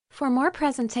For more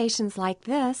presentations like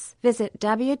this, visit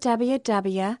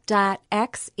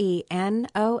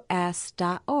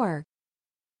www.xenos.org.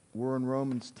 We're in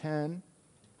Romans 10,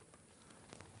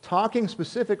 talking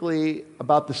specifically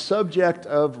about the subject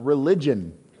of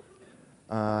religion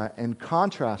in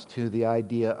contrast to the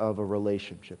idea of a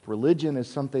relationship. Religion is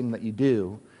something that you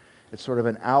do. It's sort of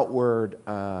an outward,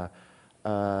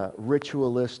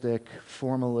 ritualistic,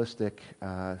 formalistic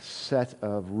set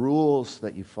of rules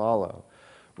that you follow.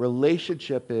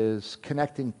 Relationship is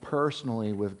connecting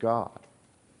personally with God.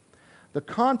 The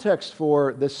context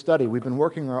for this study, we've been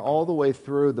working all the way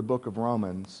through the book of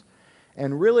Romans,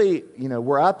 and really,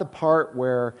 we're at the part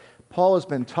where Paul has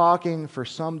been talking for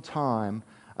some time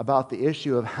about the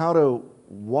issue of how to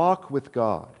walk with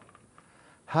God,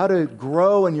 how to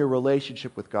grow in your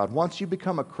relationship with God. Once you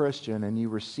become a Christian and you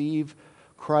receive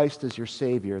Christ as your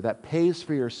Savior, that pays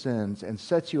for your sins and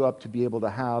sets you up to be able to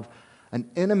have an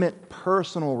intimate,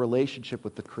 personal relationship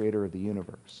with the Creator of the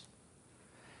universe.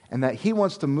 And that He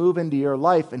wants to move into your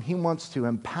life and He wants to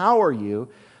empower you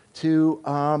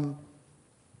to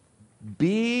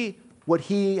be what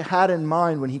He had in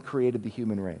mind when He created the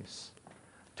human race.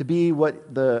 To be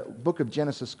what the book of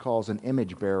Genesis calls an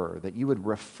image bearer, that you would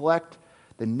reflect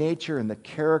the nature and the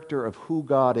character of who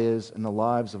God is in the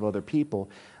lives of other people,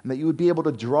 and that you would be able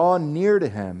to draw near to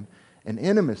Him in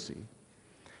intimacy.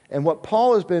 And what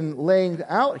Paul has been laying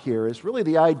out here is really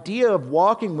the idea of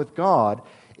walking with God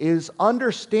is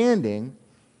understanding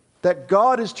that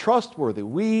God is trustworthy.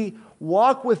 We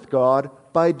walk with God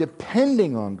by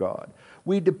depending on God.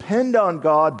 We depend on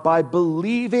God by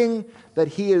believing that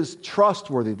He is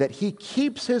trustworthy, that He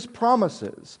keeps His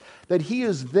promises, that He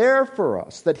is there for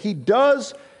us, that He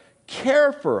does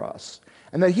care for us,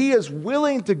 and that He is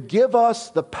willing to give us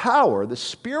the power, the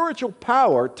spiritual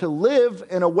power, to live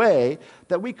in a way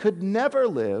that we could never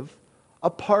live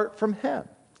apart from Him.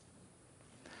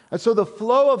 And so the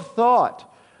flow of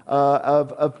thought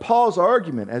of Paul's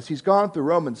argument as he's gone through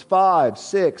Romans 5,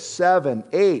 6, 7,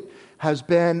 8 has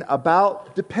been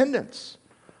about dependence,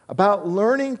 about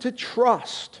learning to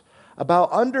trust,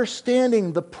 about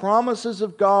understanding the promises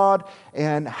of God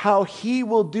and how He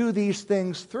will do these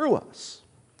things through us.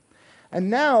 And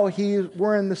now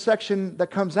we're in the section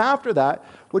that comes after that,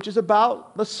 which is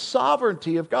about the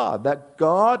sovereignty of God, that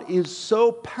God is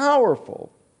so powerful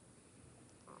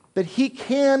that He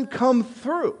can come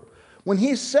through. When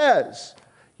He says,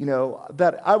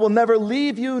 that I will never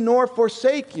leave you nor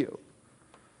forsake you,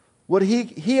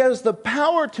 He has the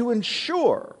power to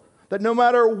ensure that no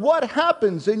matter what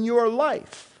happens in your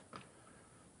life,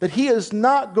 that He is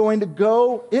not going to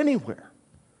go anywhere.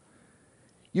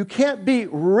 You can't be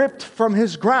ripped from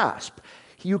His grasp.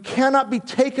 You cannot be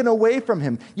taken away from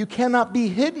Him. You cannot be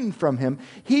hidden from Him.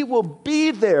 He will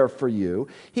be there for you.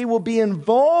 He will be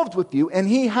involved with you, and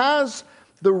He has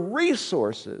the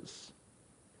resources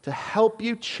to help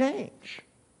you change.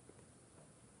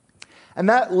 And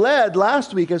that led,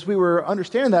 last week, as we were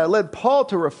understanding that, it led Paul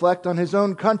to reflect on his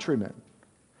own countrymen.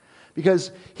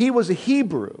 Because he was a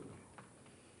Hebrew.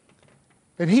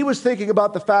 And he was thinking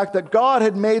about the fact that God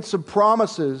had made some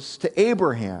promises to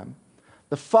Abraham,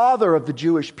 the father of the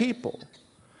Jewish people.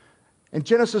 In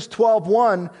Genesis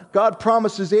 12:1, God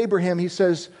promises Abraham, He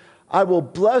says, I will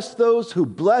bless those who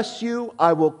bless you,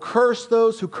 I will curse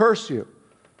those who curse you.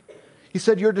 He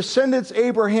said, your descendants,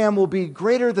 Abraham, will be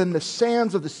greater than the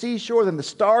sands of the seashore, than the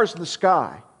stars in the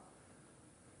sky.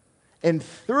 And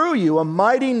through you, a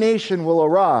mighty nation will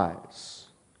arise.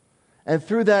 And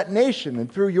through that nation, and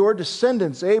through your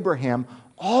descendants, Abraham,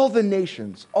 all the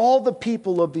nations, all the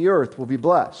people of the earth will be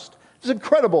blessed. It's an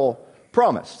incredible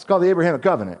promise. It's called the Abrahamic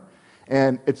Covenant.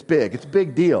 And it's big. It's a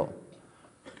big deal.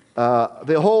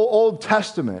 The whole Old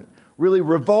Testament really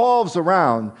revolves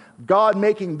around God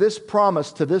making this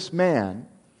promise to this man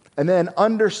and then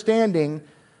understanding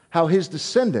how his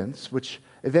descendants, which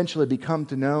eventually become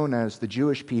to known as the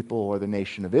Jewish people or the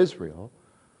nation of Israel,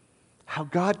 how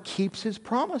God keeps His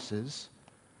promises.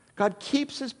 God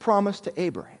keeps His promise to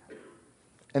Abraham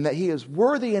and that He is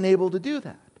worthy and able to do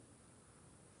that.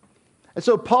 And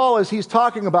so Paul, as he's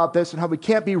talking about this and how we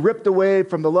can't be ripped away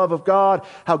from the love of God,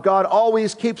 how God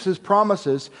always keeps His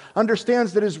promises,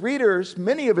 understands that his readers,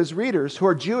 many of his readers who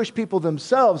are Jewish people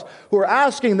themselves, who are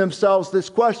asking themselves this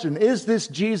question, is this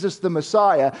Jesus the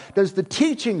Messiah? Does the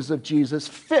teachings of Jesus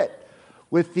fit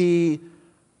with the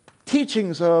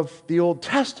teachings of the Old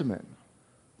Testament,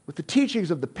 with the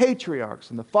teachings of the patriarchs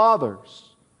and the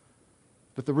fathers,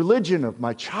 with the religion of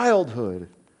my childhood,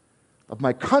 of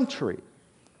my country?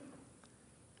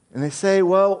 And they say,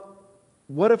 well,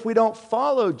 what if we don't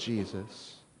follow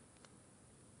Jesus?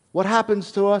 What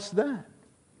happens to us then?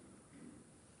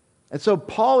 And so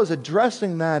Paul is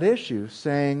addressing that issue,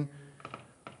 saying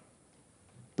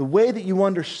the way that you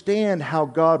understand how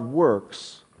God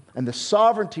works and the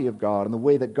sovereignty of God and the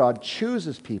way that God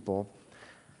chooses people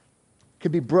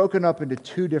can be broken up into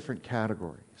two different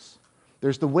categories.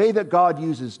 There's the way that God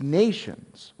uses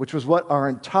nations, which was what our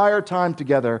entire time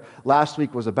together last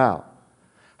week was about.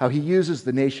 How he uses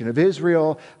the nation of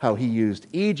Israel, how he used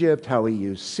Egypt, how he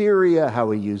used Syria,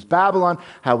 how he used Babylon,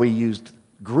 how he used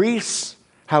Greece,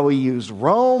 how he used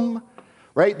Rome,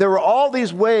 right? There were all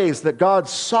these ways that God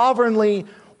sovereignly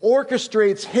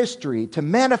orchestrates history to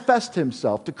manifest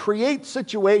himself, to create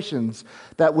situations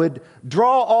that would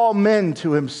draw all men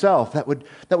to himself, that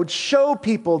would show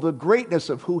people the greatness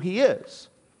of who he is.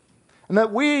 And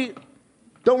that we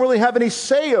don't really have any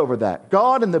say over that.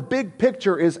 God in the big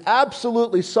picture is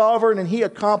absolutely sovereign and he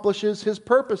accomplishes his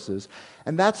purposes.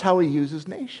 And that's how he uses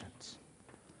nations.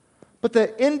 But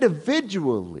that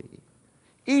individually,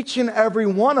 each and every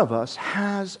one of us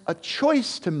has a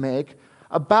choice to make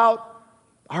about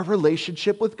our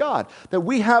relationship with God. That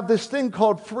we have this thing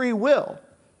called free will.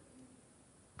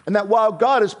 And that while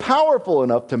God is powerful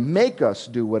enough to make us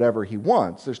do whatever he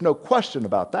wants, there's no question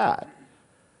about that,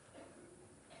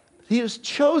 he has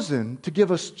chosen to give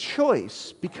us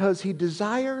choice because he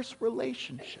desires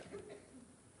relationship.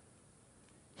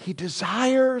 He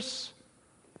desires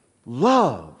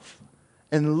love.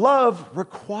 And love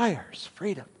requires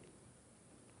freedom.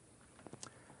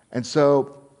 And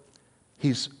so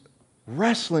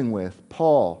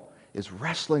Paul is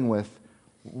wrestling with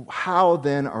how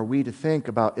then are we to think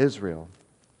about Israel?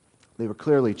 They were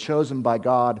clearly chosen by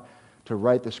God to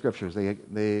write the scriptures.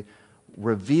 They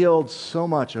revealed so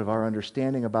much of our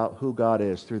understanding about who God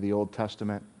is through the Old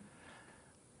Testament.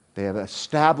 They have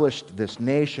established this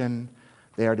nation.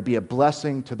 They are to be a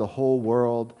blessing to the whole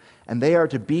world. And they are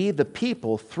to be the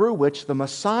people through which the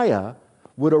Messiah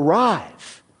would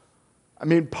arrive. I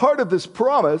mean, part of this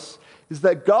promise is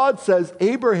that God says,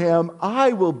 Abraham,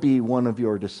 I will be one of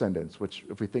your descendants. Which,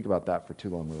 if we think about that for too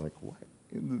long, we're like, what?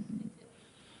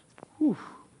 Whew,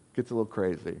 gets a little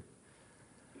crazy.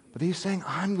 But he's saying,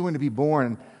 I'm going to be born,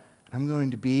 and I'm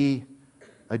going to be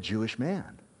a Jewish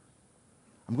man.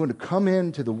 I'm going to come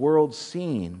into the world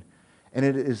scene. And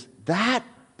it is that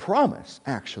promise,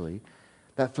 actually,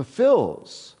 that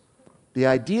fulfills the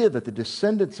idea that the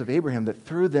descendants of Abraham, that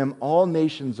through them all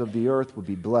nations of the earth would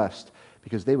be blessed,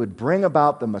 because they would bring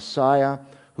about the Messiah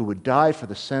who would die for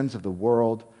the sins of the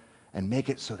world and make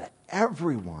it so that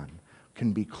everyone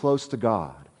can be close to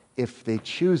God if they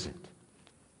choose it.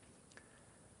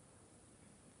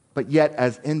 But yet,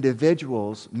 as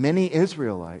individuals, many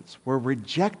Israelites were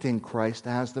rejecting Christ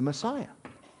as the Messiah.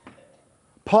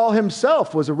 Paul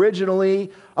himself was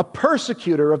originally a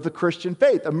persecutor of the Christian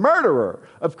faith, a murderer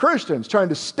of Christians, trying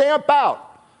to stamp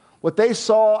out what they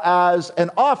saw as an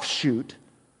offshoot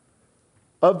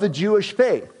of the Jewish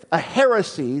faith, a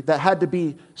heresy that had to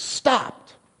be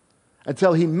stopped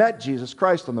until he met Jesus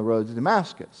Christ on the road to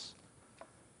Damascus.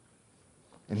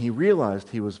 And he realized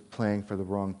he was playing for the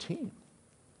wrong team.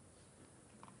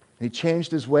 And he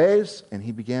changed his ways, and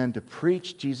he began to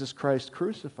preach Jesus Christ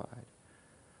crucified.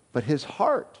 But his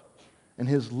heart and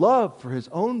his love for his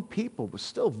own people was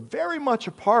still very much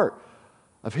a part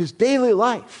of his daily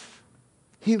life.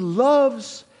 He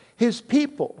loves his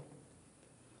people.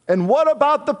 And what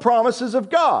about the promises of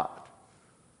God?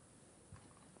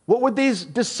 What would these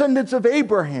descendants of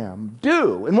Abraham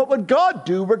do? And what would God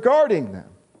do regarding them?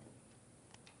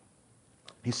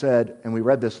 He said, and we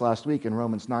read this last week in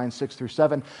Romans 9, 6 through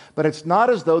 7, but it's not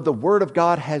as though the word of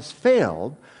God has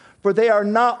failed, for they are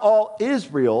not all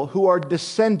Israel who are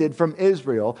descended from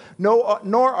Israel,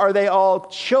 nor are they all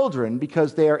children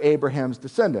because they are Abraham's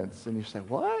descendants. And you say,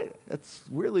 what? That's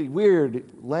really weird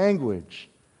language.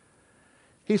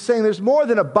 He's saying there's more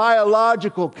than a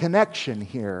biological connection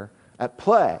here at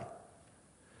play.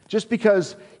 Just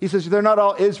because he says they're not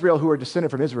all Israel who are descended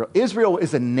from Israel. Israel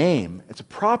is a name. It's a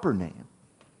proper name,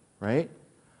 right?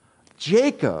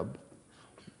 Jacob,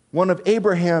 one of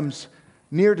Abraham's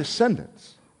near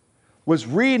descendants, was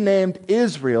renamed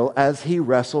Israel as he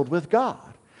wrestled with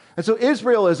God. And so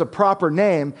Israel is a proper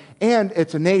name, and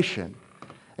it's a nation.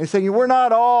 And he's saying, we're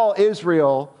not all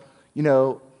Israel,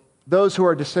 those who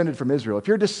are descended from Israel. If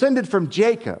you're descended from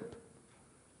Jacob,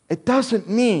 it doesn't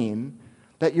mean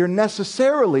that you're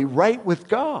necessarily right with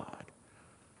God.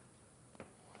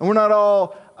 And we're not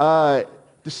all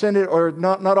descended, or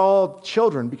not all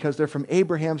children because they're from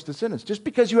Abraham's descendants. Just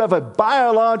because you have a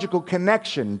biological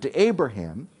connection to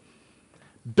Abraham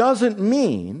doesn't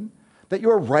mean that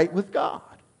you're right with God.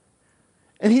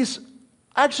 And he's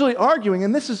actually arguing,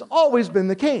 and this has always been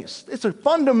the case. It's a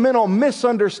fundamental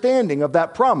misunderstanding of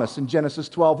that promise in Genesis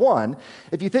 12:1.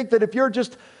 If you think that if you're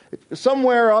just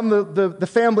somewhere on the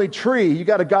family tree, you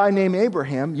got a guy named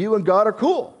Abraham, you and God are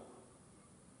cool.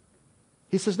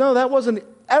 He says, no, that wasn't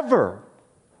ever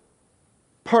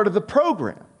part of the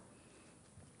program.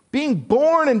 Being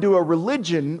born into a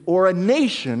religion or a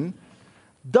nation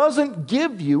doesn't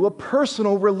give you a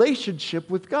personal relationship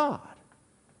with God.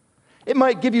 It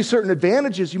might give you certain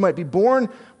advantages. You might be born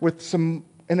with in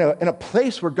a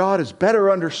place where God is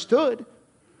better understood,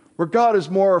 where God is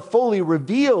more fully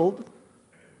revealed.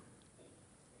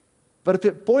 But if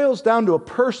it boils down to a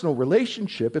personal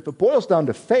relationship, if it boils down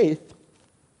to faith,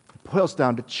 it boils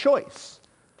down to choice.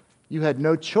 You had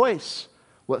no choice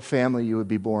what family you would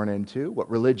be born into, what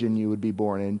religion you would be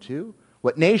born into,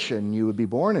 what nation you would be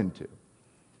born into.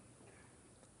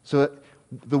 So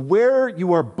the where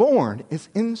you are born is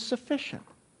insufficient.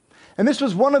 And this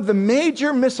was one of the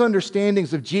major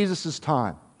misunderstandings of Jesus'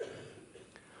 time,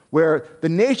 where the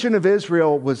nation of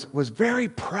Israel was very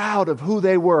proud of who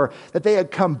they were, that they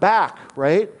had come back,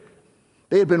 right?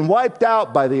 They had been wiped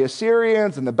out by the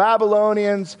Assyrians and the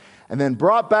Babylonians and then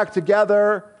brought back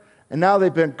together, and now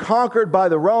they've been conquered by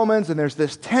the Romans, and there's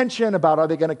this tension about are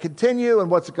they going to continue and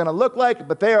what's it going to look like,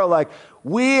 but they are like,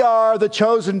 we are the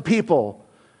chosen people.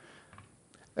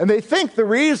 And they think the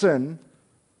reason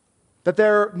that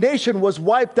their nation was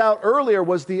wiped out earlier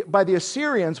by the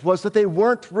Assyrians was that they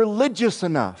weren't religious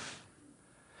enough.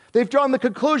 They've drawn the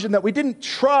conclusion that we didn't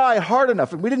try hard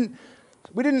enough, and we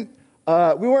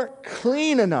weren't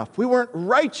clean enough, we weren't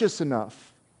righteous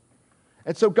enough.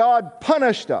 And so God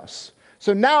punished us.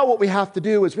 So now what we have to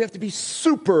do is we have to be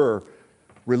super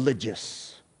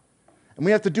religious. And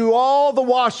we have to do all the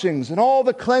washings and all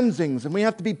the cleansings, and we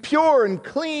have to be pure and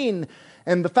clean.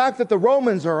 And the fact that the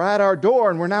Romans are at our door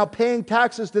and we're now paying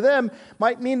taxes to them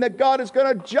might mean that God is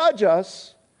going to judge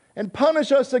us and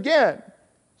punish us again.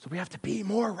 So we have to be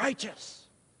more righteous.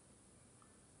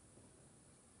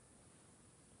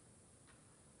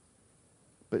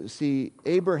 But you see,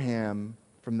 Abraham,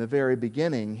 from the very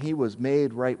beginning, he was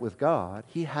made right with God.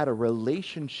 He had a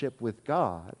relationship with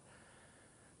God,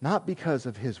 not because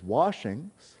of his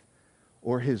washings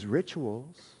or his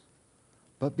rituals,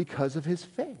 but because of his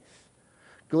faith.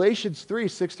 Galatians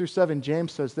 3:6-7,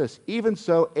 James says this, even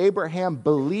so, Abraham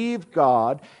believed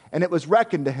God, and it was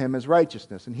reckoned to him as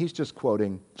righteousness. And he's just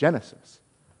quoting Genesis.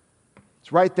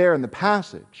 It's right there in the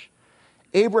passage.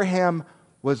 Abraham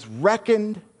was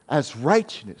reckoned as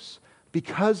righteousness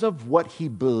because of what he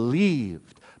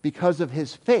believed, because of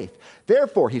his faith.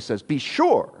 Therefore, he says, be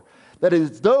sure that it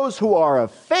is those who are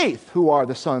of faith who are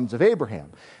the sons of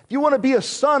Abraham. If you want to be a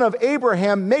son of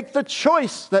Abraham, make the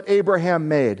choice that Abraham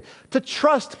made, to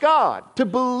trust God, to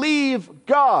believe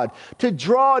God, to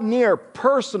draw near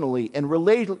personally and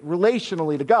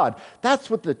relationally to God. That's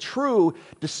what the true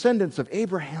descendants of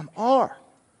Abraham are,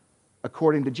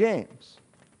 according to James.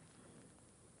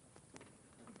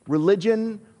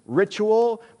 Religion,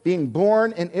 ritual, being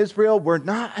born in Israel were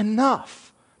not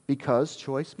enough because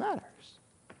choice matters.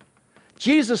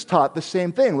 Jesus taught the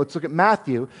same thing. Let's look at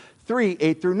Matthew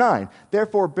 3:8-9.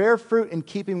 Therefore, bear fruit in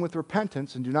keeping with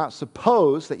repentance, and do not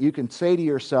suppose that you can say to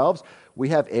yourselves, we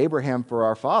have Abraham for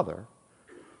our father.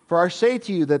 For I say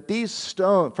to you that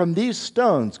from these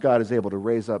stones God is able to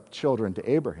raise up children to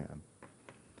Abraham.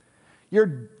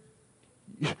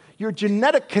 Your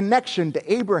genetic connection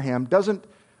to Abraham doesn't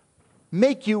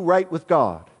make you right with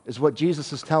God, is what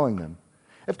Jesus is telling them.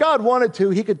 If God wanted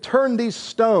to, he could turn these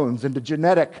stones into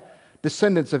genetic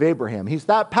descendants of Abraham. He's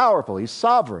that powerful. He's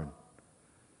sovereign.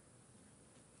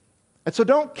 And so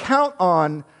don't count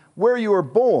on where you were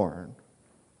born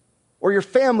or your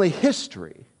family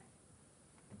history.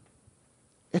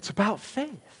 It's about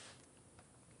faith.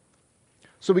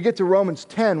 So we get to Romans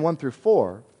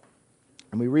 10:1-4,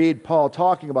 and we read Paul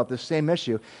talking about this same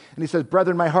issue. And he says,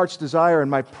 brethren, my heart's desire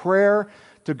and my prayer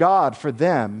to God for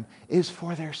them is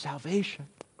for their salvation.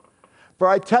 For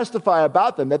I testify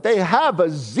about them that they have a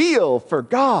zeal for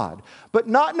God, but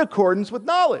not in accordance with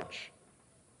knowledge.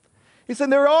 He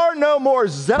said, there are no more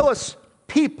zealous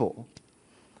people.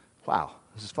 Wow,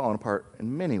 this is falling apart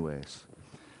in many ways.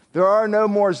 There are no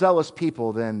more zealous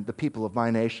people than the people of my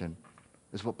nation,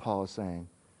 is what Paul is saying.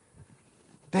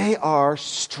 They are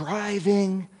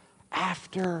striving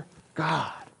after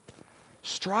God,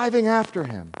 striving after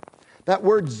him. That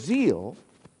word zeal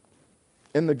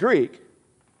in the Greek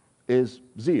is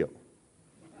zeal.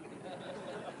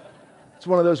 It's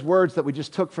one of those words that we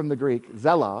just took from the Greek,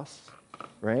 zelos,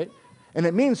 right? And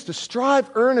it means to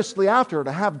strive earnestly after,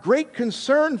 to have great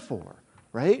concern for,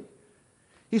 right?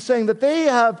 He's saying that they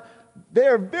have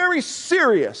they're very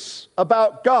serious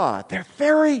about God. They're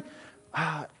very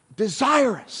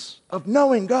desirous of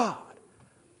knowing God.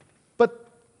 But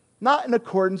not in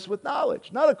accordance with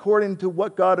knowledge, not according to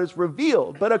what God has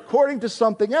revealed, but according to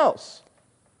something else.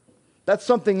 That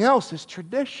something else is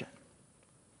tradition.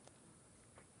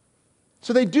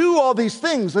 So they do all these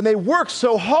things and they work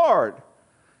so hard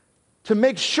to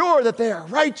make sure that they are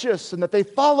righteous and that they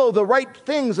follow the right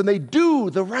things and they do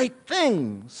the right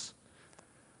things.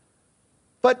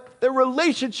 But their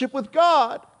relationship with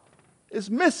God is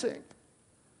missing.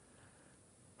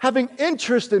 Having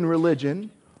interest in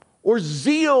religion or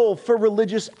zeal for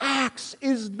religious acts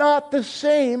is not the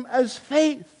same as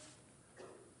faith.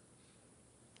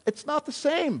 It's not the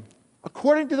same,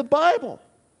 according to the Bible.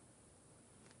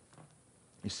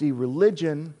 You see,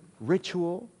 religion,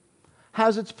 ritual,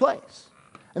 has its place.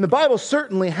 And the Bible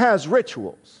certainly has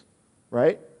rituals,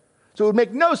 right? So it would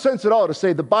make no sense at all to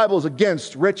say the Bible is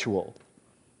against ritual.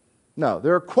 No,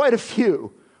 there are quite a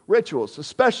few rituals,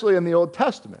 especially in the Old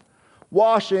Testament.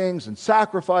 Washings and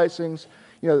sacrificings,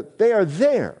 they are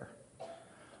there.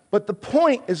 But the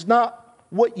point is not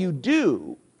what you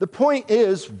do. The point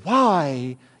is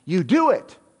why you do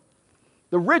it.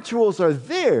 The rituals are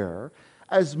there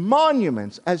as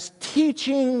monuments, as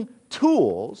teaching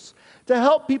tools to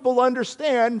help people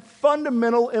understand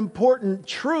fundamental, important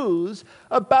truths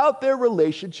about their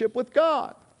relationship with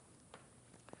God.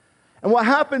 And what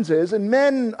happens is, and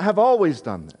men have always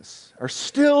done this, are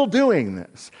still doing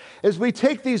this, is we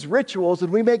take these rituals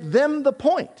and we make them the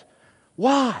point.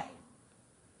 Why?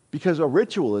 Because a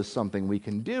ritual is something we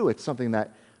can do. It's something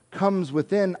that comes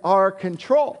within our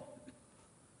control.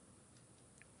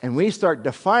 And we start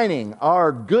defining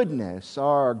our goodness,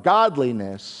 our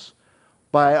godliness,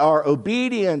 by our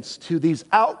obedience to these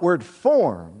outward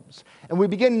forms. And we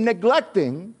begin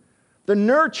neglecting the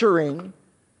nurturing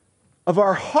of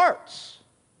our hearts.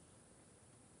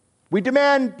 We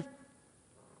demand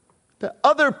that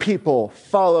other people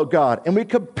follow God, and we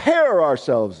compare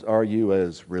ourselves. Are you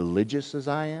as religious as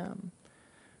I am?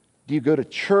 Do you go to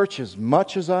church as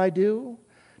much as I do?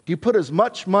 Do you put as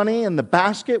much money in the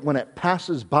basket when it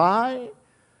passes by?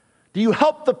 Do you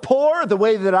help the poor the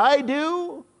way that I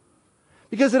do?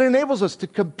 Because it enables us to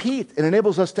compete. It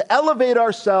enables us to elevate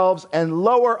ourselves and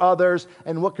lower others.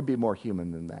 And what could be more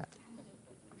human than that?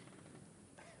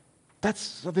 That's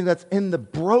something that's in the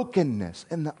brokenness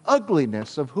and the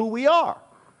ugliness of who we are.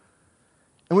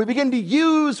 And we begin to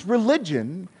use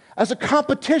religion as a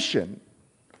competition,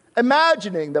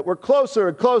 imagining that we're closer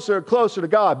and closer and closer to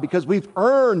God because we've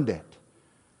earned it.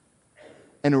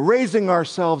 And raising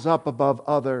ourselves up above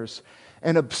others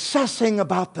and obsessing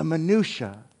about the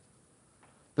minutia,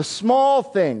 the small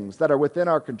things that are within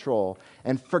our control,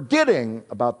 and forgetting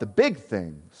about the big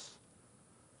things,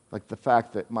 like the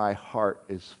fact that my heart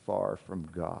is far from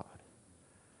God.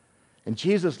 And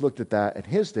Jesus looked at that in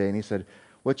his day and he said,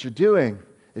 what you're doing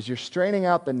is you're straining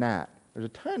out the gnat. There's a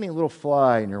tiny little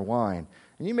fly in your wine,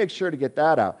 and you make sure to get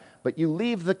that out. But you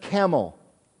leave the camel,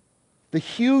 the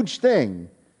huge thing.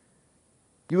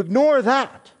 You ignore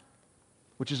that,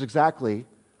 which is exactly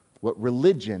what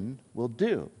religion will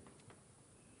do.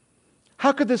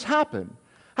 How could this happen?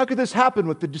 How could this happen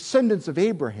with the descendants of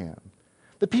Abraham?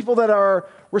 The people that are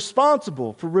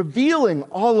responsible for revealing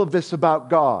all of this about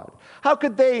God. How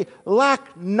could they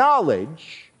lack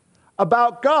knowledge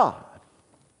about God?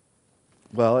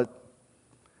 Well,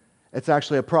 it's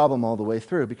actually a problem all the way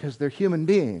through because they're human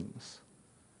beings.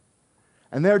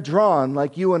 And they're drawn,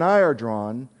 like you and I are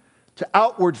drawn, to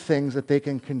outward things that they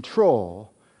can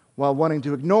control while wanting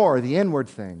to ignore the inward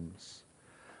things.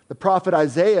 The prophet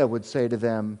Isaiah would say to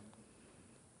them,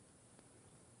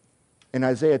 in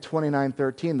Isaiah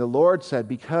 29:13, the Lord said,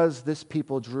 because this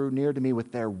people drew near to me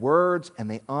with their words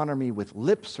and they honor me with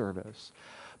lip service,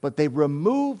 but they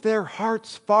remove their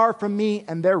hearts far from me,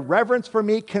 and their reverence for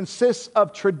me consists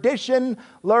of tradition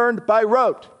learned by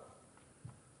rote.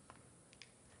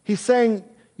 He's saying,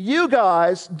 you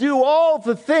guys do all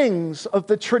the things of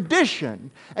the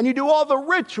tradition, and you do all the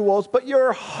rituals, but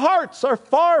your hearts are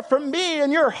far from me,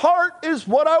 and your heart is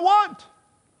what I want.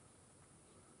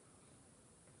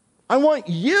 I want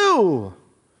you,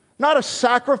 not a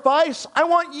sacrifice. I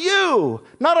want you,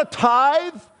 not a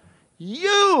tithe.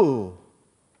 You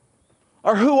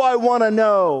are who I want to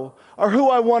know, or who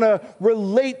I want to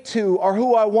relate to, or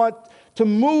who I want to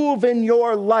move in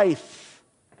your life.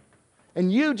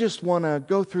 And you just want to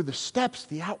go through the steps,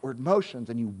 the outward motions,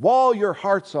 and you wall your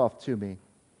hearts off to me.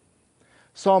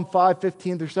 Psalm 51,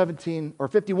 15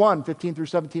 through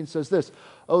 17 says this,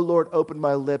 O Lord, open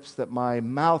my lips that my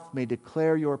mouth may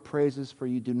declare your praises, for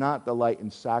you do not delight in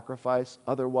sacrifice,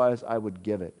 otherwise I would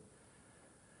give it.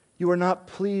 You are not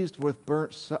pleased with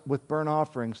burnt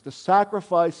offerings. The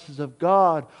sacrifices of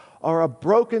God are a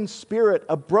broken spirit,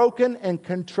 a broken and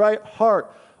contrite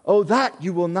heart. Oh, that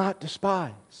you will not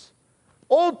despise.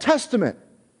 Old Testament,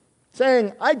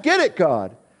 saying, I get it,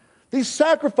 God. These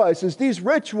sacrifices, these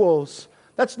rituals,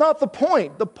 that's not the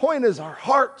point. The point is our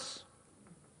hearts.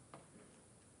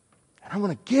 And I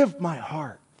want to give my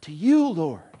heart to you,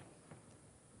 Lord.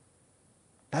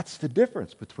 That's the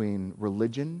difference between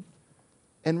religion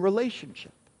and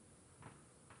relationship.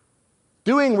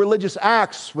 Doing religious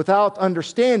acts without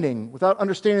understanding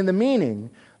the meaning,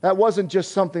 that wasn't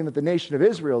just something that the nation of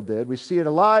Israel did. We see it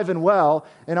alive and well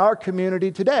in our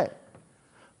community today.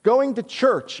 Going to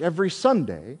church every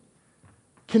Sunday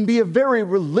can be a very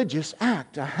religious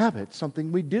act, a habit,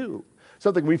 something we do,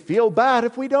 something we feel bad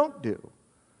if we don't do.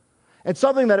 And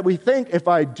something that we think, if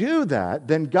I do that,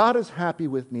 then God is happy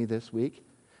with me this week.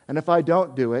 And if I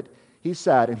don't do it, He's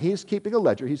sad. And He's keeping a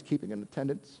ledger. He's keeping an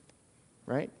attendance,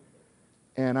 right?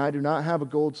 And I do not have a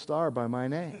gold star by my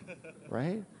name,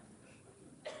 right?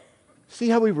 See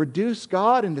how we reduce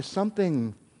God into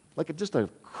something like just a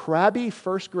crabby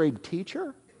first grade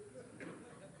teacher?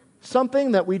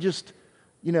 Something that we just,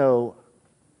 want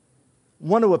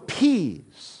to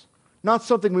appease, not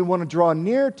something we want to draw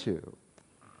near to.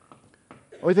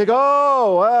 Or we think,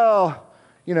 oh,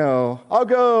 well, I'll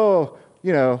go,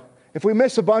 if we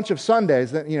miss a bunch of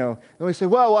Sundays, then we say,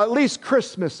 well, at least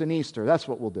Christmas and Easter, that's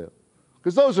what we'll do.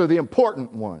 Because those are the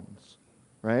important ones,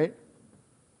 right?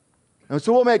 And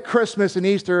so we'll make Christmas and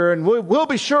Easter, and we'll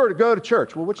be sure to go to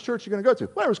church. Well, which church are you going to go to?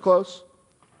 Whatever's close.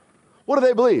 What do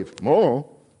they believe? Oh,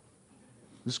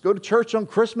 just go to church on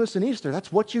Christmas and Easter. That's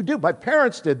what you do. My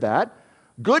parents did that.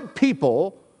 Good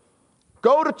people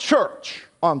go to church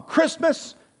on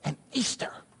Christmas and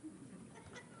Easter.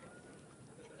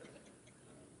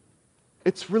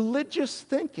 It's religious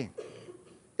thinking.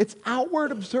 It's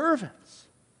outward observance.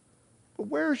 But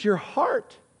where's your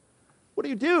heart? What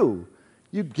do?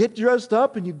 You get dressed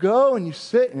up and you go and you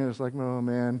sit and it's like, oh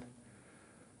man,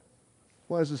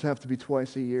 why does this have to be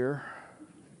twice a year?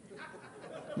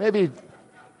 Maybe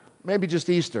just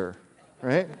Easter,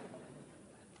 right?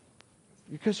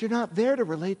 Because you're not there to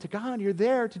relate to God. You're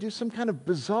there to do some kind of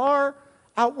bizarre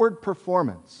outward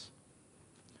performance.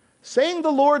 Saying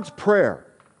the Lord's Prayer.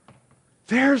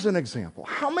 There's an example.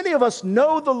 How many of us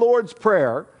know the Lord's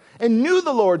Prayer and knew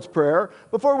the Lord's Prayer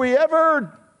before we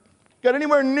ever got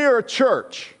anywhere near a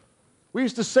church? We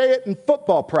used to say it in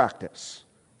football practice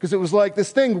because it was like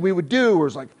this thing we would do, or it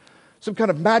was like some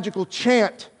kind of magical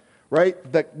chant,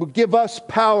 right, that would give us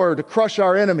power to crush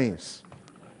our enemies,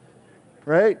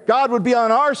 right? God would be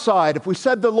on our side if we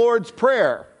said the Lord's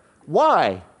Prayer.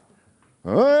 Why?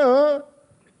 What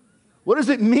does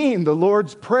it mean, the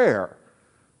Lord's Prayer?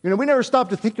 We never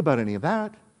stopped to think about any of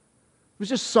that. It was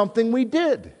just something we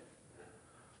did.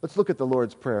 Let's look at the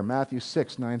Lord's Prayer, Matthew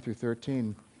 6, 9 through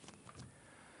 13.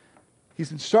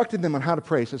 He's instructed them on how to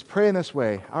pray. He says, pray in this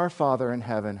way, Our Father in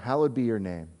heaven, hallowed be your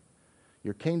name.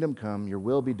 Your kingdom come, your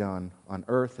will be done on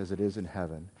earth as it is in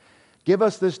heaven. Give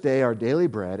us this day our daily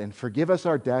bread, and forgive us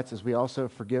our debts as we also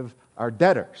forgive our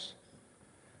debtors.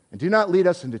 And do not lead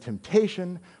us into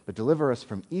temptation, but deliver us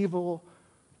from evil.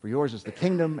 For yours is the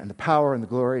kingdom and the power and the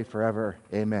glory forever.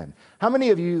 Amen. How many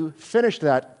of you finished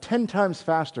that 10 times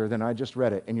faster than I just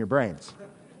read it in your brains?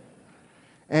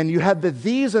 And you had the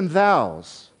these and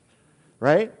thous,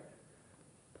 right?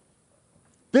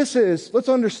 Let's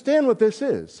understand what this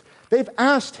is. They've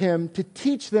asked him to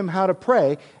teach them how to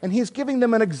pray, and he's giving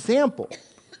them an example.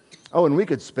 Oh, and we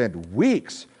could spend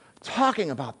weeks talking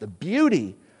about the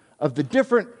beauty of the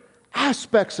different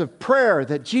aspects of prayer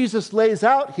that Jesus lays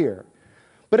out here.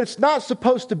 But it's not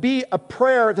supposed to be a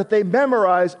prayer that they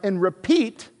memorize and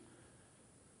repeat.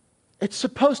 It's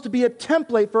supposed to be a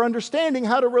template for understanding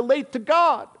how to relate to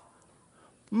God.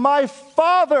 My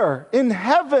Father in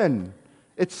heaven,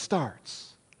 it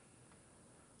starts.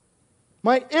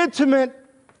 My intimate,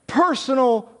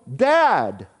 personal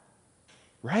dad,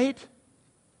 right?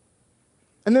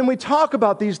 And then we talk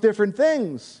about these different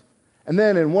things. And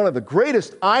then in one of the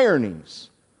greatest ironies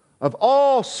of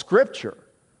all Scripture,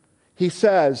 he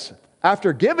says,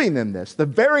 after giving them this, the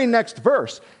very next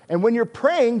verse, and when you're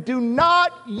praying, do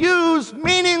not use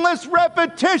meaningless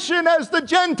repetition as the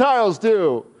Gentiles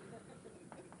do.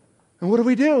 And what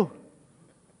do?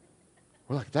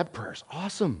 We're like, that prayer's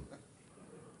awesome.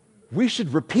 We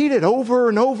should repeat it over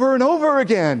and over and over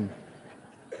again.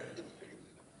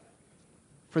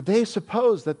 For they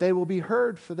suppose that they will be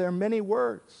heard for their many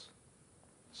words.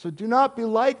 So do not be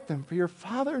like them, for your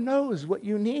Father knows what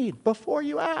you need before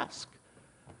you ask.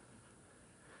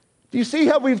 Do you see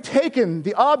how we've taken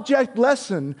the object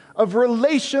lesson of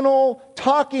relational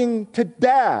talking to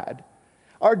Dad,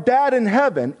 our Dad in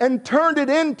heaven, and turned it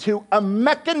into a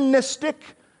mechanistic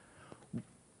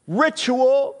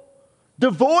ritual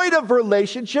devoid of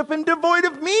relationship and devoid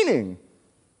of meaning?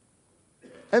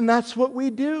 And that's what we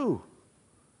do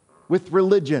with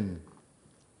religion.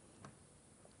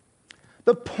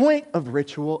 The point of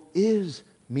ritual is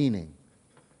meaning.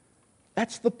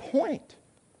 That's the point.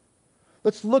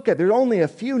 Let's look at, there's only a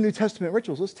few New Testament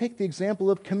rituals. Let's take the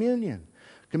example of communion.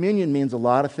 Communion means a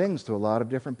lot of things to a lot of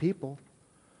different people.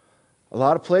 A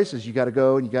lot of places you got to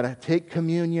go and you got to take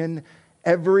communion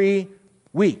every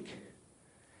week.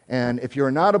 And if you're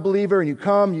not a believer and you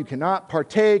come, you cannot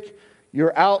partake,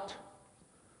 you're out.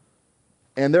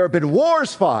 And there have been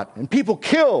wars fought and people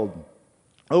killed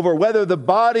over whether the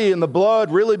body and the blood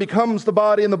really becomes the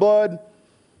body and the blood,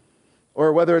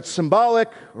 or whether it's symbolic,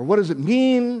 or what does it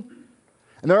mean?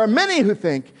 And there are many who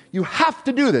think you have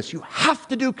to do this, you have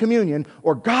to do communion,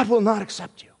 or God will not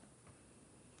accept you.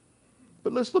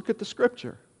 But let's look at the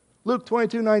scripture. Luke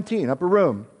 22:19, upper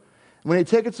room. When he had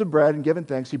taken some bread and given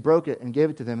thanks, he broke it and gave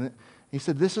it to them. He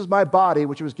said, "This is my body,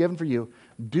 which was given for you.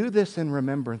 Do this in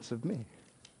remembrance of me."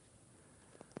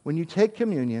 When you take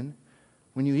communion,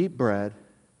 when you eat bread,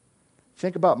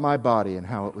 think about my body and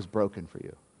how it was broken for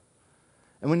you.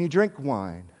 And when you drink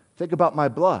wine, think about my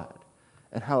blood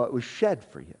and how it was shed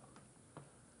for you.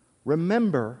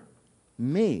 Remember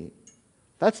me.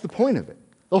 That's the point of it.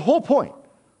 The whole point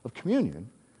of communion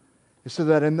is so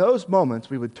that in those moments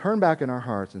we would turn back in our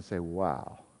hearts and say,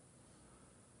 wow,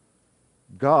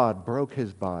 God broke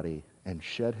his body and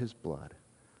shed his blood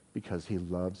because he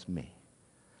loves me.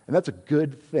 And that's a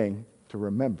good thing to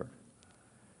remember,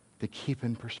 to keep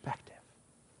in perspective.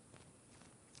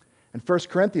 In 1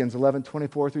 Corinthians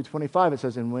 11:24-25, it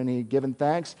says, "And when he had given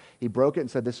thanks, he broke it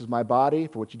and said, 'This is my body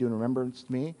for what you do in remembrance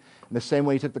to me.' In the same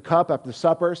way he took the cup after the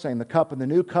supper, saying, 'The cup of the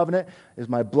new covenant is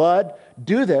my blood.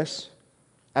 Do this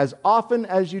as often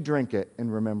as you drink it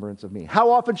in remembrance of me.'" How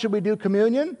often should we do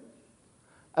communion?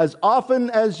 As often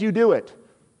as you do it.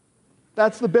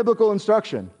 That's the biblical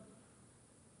instruction.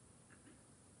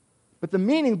 But the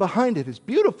meaning behind it is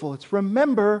beautiful. It's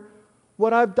remember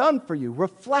what I've done for you.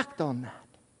 Reflect on that.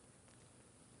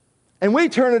 And we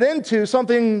turn it into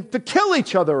something to kill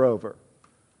each other over,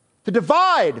 to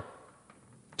divide,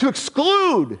 to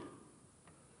exclude,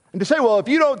 and to say, well, if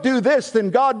you don't do this, then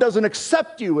God doesn't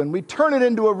accept you. And we turn it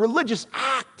into a religious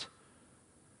act,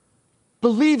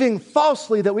 believing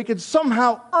falsely that we can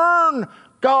somehow earn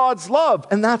God's love.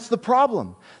 And that's the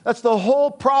problem. That's the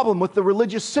whole problem with the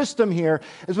religious system here,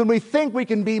 is when we think we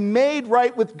can be made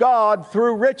right with God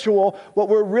through ritual, what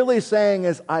we're really saying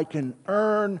is, I can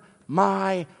earn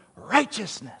my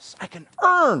righteousness. I can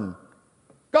earn.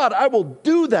 God, I will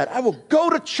do that. I will go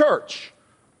to church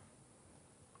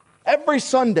every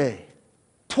Sunday,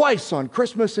 twice on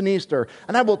Christmas and Easter,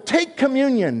 and I will take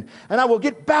communion, and I will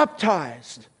get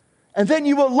baptized, and then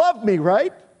you will love me,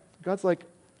 right? God's like,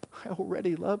 I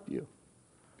already love you.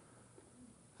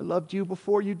 I loved you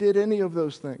before you did any of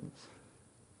those things.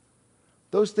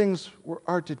 Those things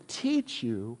are to teach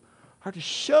you, are to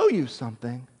show you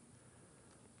something,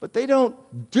 but they don't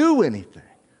do anything.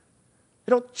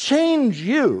 They don't change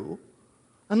you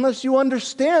unless you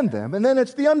understand them. And then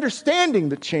it's the understanding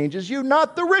that changes you,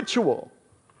 not the ritual.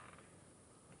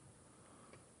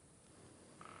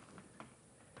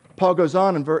 Paul goes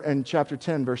on in chapter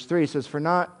 10, verse 3, he says, "For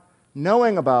not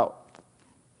knowing about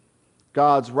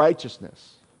God's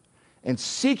righteousness and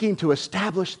seeking to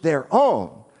establish their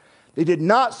own, they did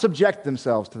not subject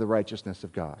themselves to the righteousness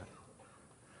of God."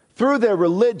 Through their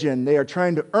religion, they are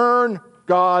trying to earn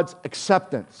God's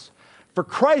acceptance. For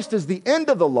Christ is the end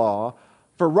of the law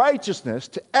for righteousness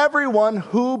to everyone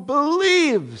who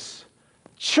believes.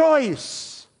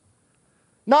 Choice,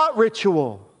 not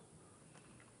ritual.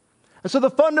 And so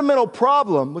the fundamental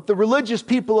problem with the religious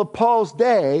people of Paul's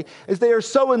day is they are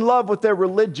so in love with their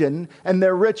religion and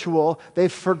their ritual,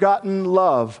 they've forgotten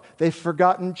love. They've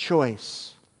forgotten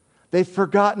choice. They've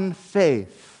forgotten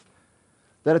faith.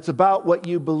 That it's about what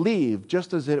you believe,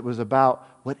 just as it was about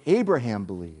what Abraham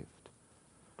believed.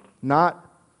 Not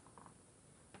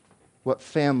what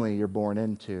family you're born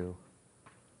into,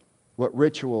 what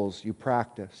rituals you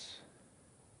practice.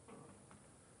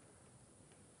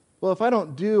 Well, if I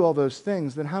don't do all those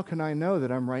things, then how can I know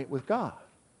that I'm right with God?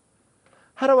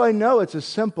 How do I know it's as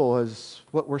simple as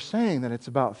what we're saying, that it's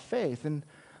about faith? And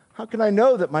how can I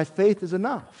know that my faith is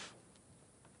enough?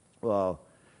 Well,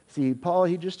 see, Paul,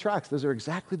 he just tracks. Those are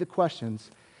exactly the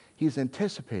questions he's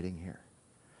anticipating here.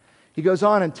 He goes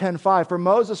on in 10:5, for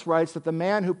Moses writes that the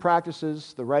man who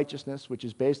practices the righteousness which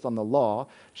is based on the law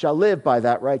shall live by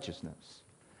that righteousness.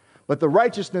 But the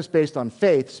righteousness based on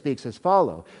faith speaks as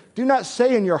follows. Do not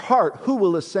say in your heart, who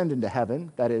will ascend into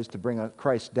heaven, that is, to bring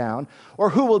Christ down, or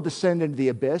who will descend into the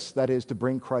abyss, that is, to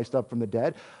bring Christ up from the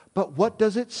dead. But what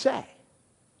does it say?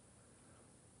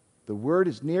 The word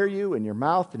is near you, in your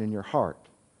mouth and in your heart.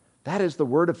 That is the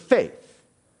word of faith,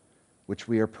 which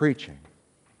we are preaching.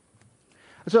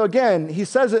 So again, he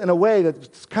says it in a way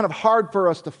that's kind of hard for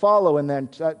us to follow in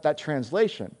that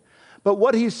translation. But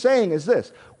what he's saying is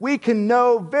this: we can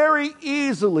know very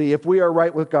easily if we are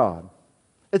right with God.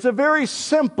 It's a very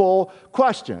simple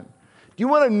question. Do you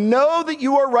want to know that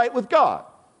you are right with God?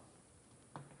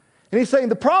 And he's saying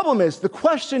the problem is the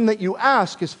question that you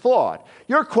ask is flawed.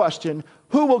 Your question,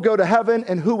 who will go to heaven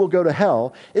and who will go to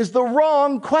hell, is the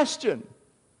wrong question.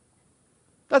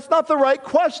 That's not the right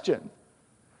question.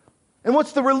 And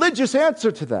what's the religious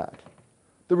answer to that?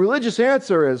 The religious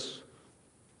answer is,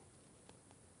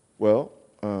 well,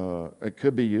 it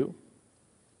could be you.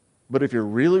 But if you're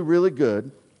really, really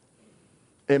good,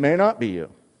 it may not be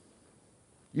you.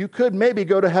 You could maybe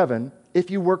go to heaven if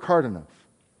you work hard enough.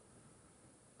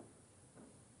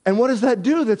 And what does that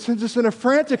do? That sends us in a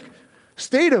frantic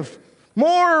state of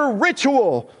more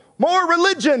ritual, more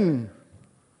religion,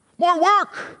 more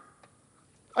work.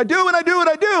 I do and I do and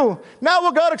I do. Now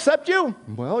will God accept you?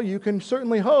 Well, you can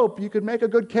certainly hope. You could make a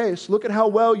good case. Look at how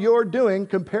well you're doing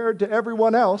compared to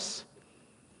everyone else.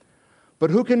 But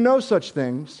who can know such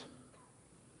things?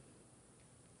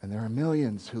 And there are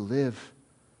millions who live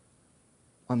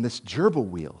on this gerbil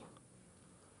wheel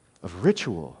of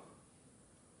ritual,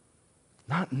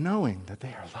 not knowing that they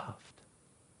are loved.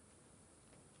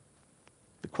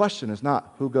 The question is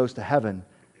not who goes to heaven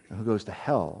and who goes to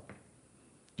hell.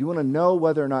 Do you want to know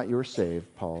whether or not you're saved,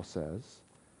 Paul says?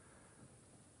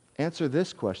 Answer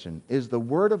this question: is the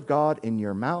word of God in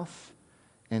your mouth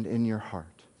and in your heart?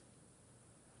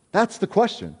 That's the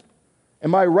question.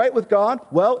 Am I right with God?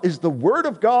 Well, is the word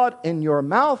of God in your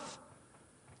mouth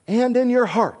and in your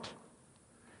heart?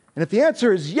 And if the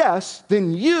answer is yes,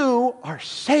 then you are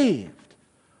saved.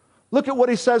 Look at what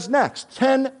he says next,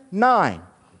 10:9.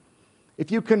 If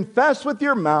you confess with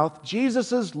your mouth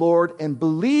Jesus is Lord and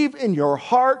believe in your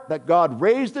heart that God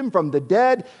raised him from the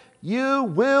dead, you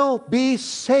will be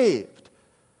saved.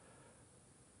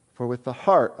 For with the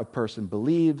heart a person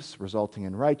believes, resulting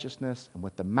in righteousness, and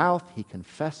with the mouth he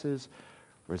confesses,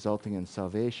 resulting in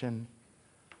salvation.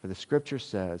 For the scripture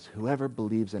says, whoever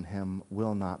believes in him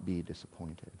will not be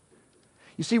disappointed.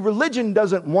 You see, religion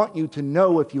doesn't want you to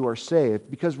know if you are saved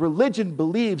because religion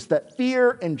believes that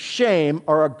fear and shame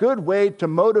are a good way to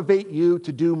motivate you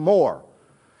to do more.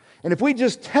 And if we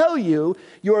just tell you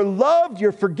you're loved,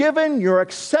 you're forgiven, you're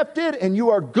accepted, and you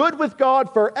are good with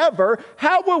God forever,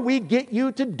 how will we get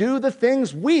you to do the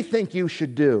things we think you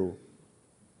should do?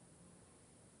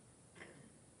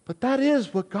 But that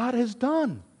is what God has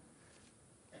done.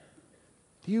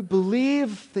 Do you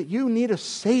believe that you need a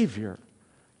Savior?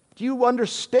 Do you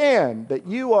understand that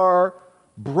you are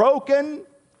broken?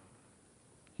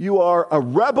 You are a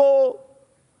rebel?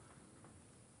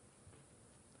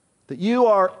 That you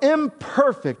are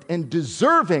imperfect and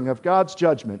deserving of God's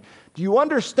judgment? Do you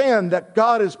understand that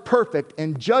God is perfect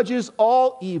and judges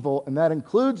all evil, and that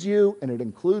includes you and it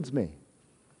includes me?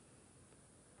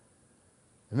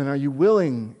 And then are you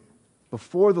willing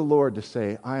before the Lord to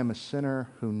say, I am a sinner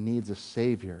who needs a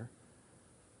Savior.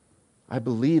 I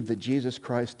believe that Jesus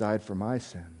Christ died for my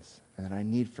sins and that I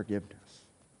need forgiveness.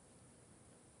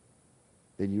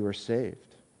 Then you are saved.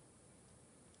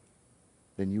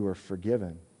 Then you are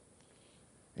forgiven.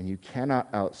 And you cannot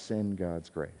out-sin God's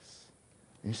grace.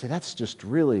 And you say, that's just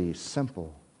really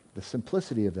simple. The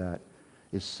simplicity of that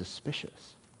is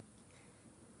suspicious.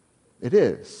 It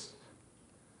is.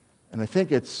 And I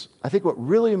think what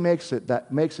really makes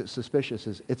it suspicious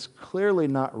is it's clearly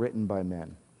not written by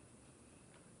men.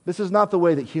 This is not the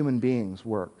way that human beings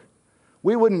work.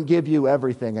 We wouldn't give you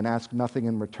everything and ask nothing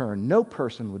in return. No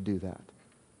person would do that.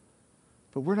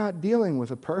 But we're not dealing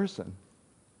with a person.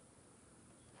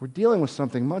 We're dealing with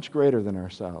something much greater than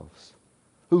ourselves,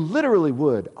 who literally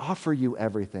would offer you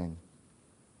everything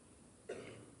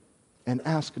and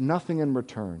ask nothing in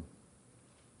return.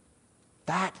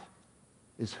 That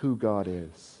is who God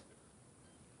is.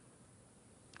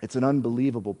 It's an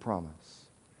unbelievable promise.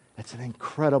 It's an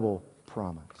incredible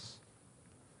promise.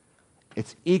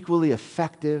 It's equally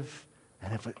effective,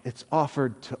 and it's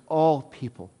offered to all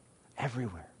people,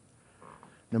 everywhere.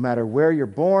 No matter where you're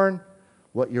born,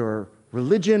 what your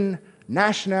religion,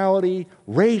 nationality,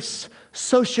 race,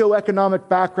 socioeconomic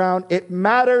background. It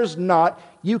matters not.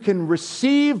 You can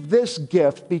receive this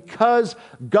gift because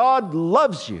God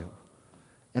loves you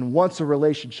and wants a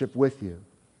relationship with you.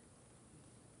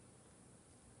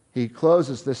 He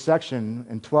closes this section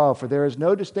in 12, for there is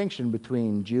no distinction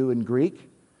between Jew and Greek,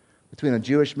 between a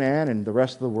Jewish man and the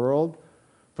rest of the world.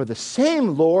 For the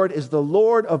same Lord is the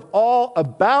Lord of all,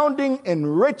 abounding in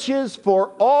riches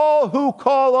for all who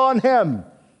call on him.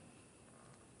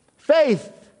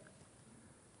 Faith.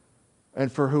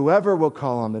 And for whoever will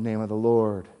call on the name of the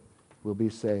Lord will be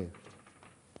saved.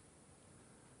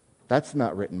 That's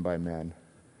not written by men.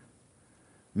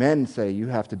 Men say you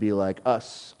have to be like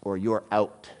us or you're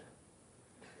out.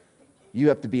 You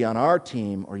have to be on our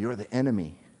team or you're the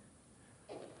enemy.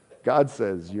 God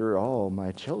says, you're all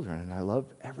my children and I love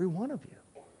every one of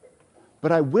you.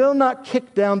 But I will not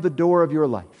kick down the door of your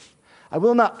life. I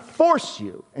will not force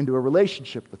you into a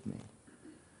relationship with me.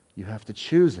 You have to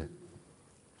choose it.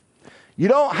 You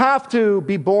don't have to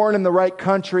be born in the right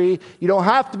country. You don't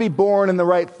have to be born in the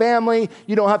right family.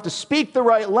 You don't have to speak the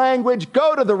right language,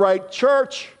 go to the right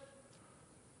church.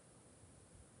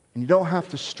 And you don't have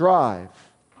to strive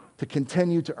to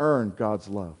continue to earn God's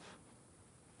love.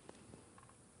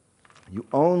 You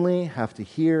only have to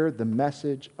hear the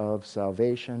message of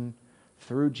salvation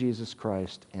through Jesus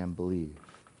Christ and believe.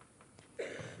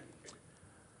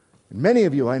 And many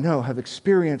of you, I know, have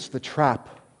experienced the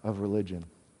trap of religion.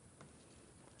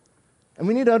 And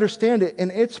we need to understand it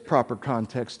in its proper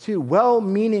context too.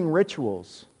 Well-meaning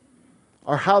rituals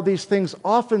are how these things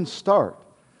often start.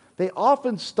 They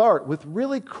often start with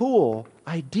really cool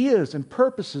ideas and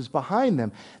purposes behind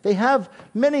them. They have,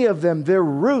 many of them, their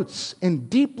roots in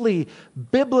deeply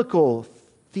biblical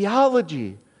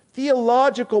theology,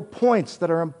 theological points that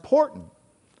are important.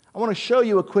 I want to show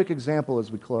you a quick example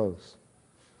as we close.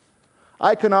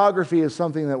 Iconography is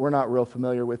something that we're not real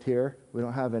familiar with here. We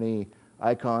don't have any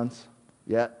icons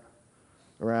yet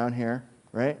around here,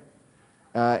 right?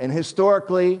 And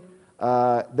historically,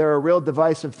 they're a real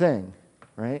divisive thing,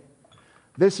 right?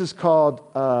 This is called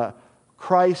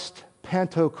Christ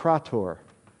Pantocrator.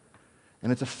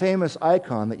 And it's a famous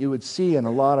icon that you would see in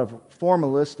a lot of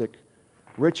formalistic,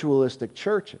 ritualistic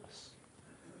churches.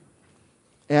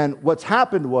 And what's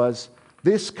happened was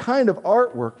this kind of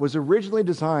artwork was originally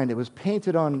designed, it was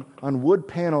painted on wood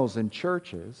panels in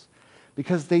churches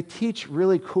because they teach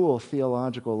really cool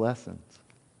theological lessons.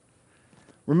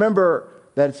 Remember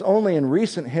that it's only in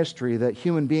recent history that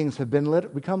human beings have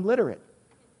become literate.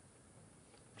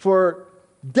 For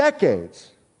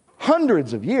decades,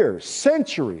 hundreds of years,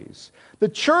 centuries, the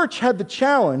church had the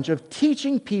challenge of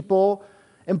teaching people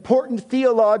important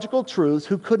theological truths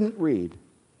who couldn't read.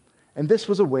 And this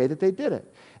was a way that they did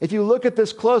it. If you look at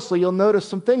this closely, you'll notice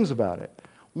some things about it.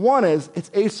 One is,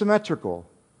 it's asymmetrical.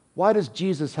 Why does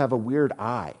Jesus have a weird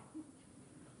eye?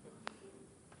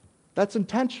 That's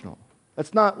intentional.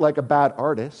 That's not like a bad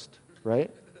artist,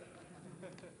 right?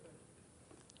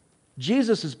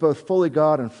 Jesus is both fully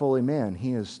God and fully man.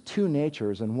 He is two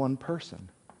natures in one person.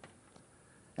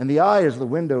 And the eye is the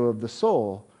window of the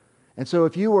soul. And so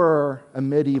if you were a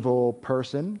medieval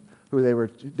person who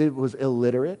was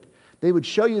illiterate, they would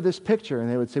show you this picture and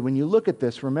they would say, when you look at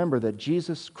this, remember that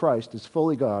Jesus Christ is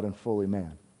fully God and fully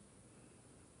man.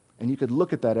 And you could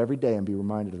look at that every day and be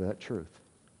reminded of that truth.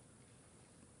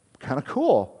 Kind of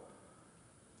cool.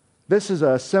 This is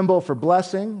a symbol for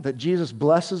blessing, that Jesus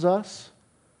blesses us.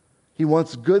 He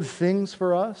wants good things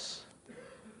for us.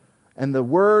 And the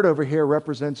word over here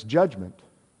represents judgment.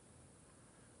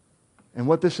 And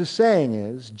what this is saying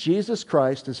is, Jesus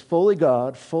Christ is fully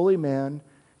God, fully man.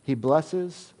 He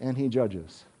blesses and he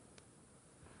judges.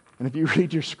 And if you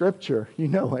read your scripture, you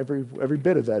know every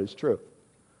bit of that is true.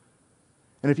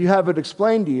 And if you have it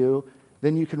explained to you,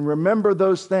 then you can remember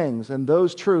those things and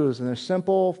those truths in a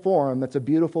simple form that's a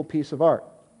beautiful piece of art.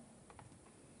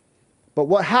 But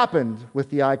what happened with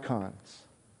the icons?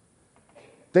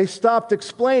 They stopped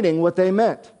explaining what they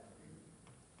meant.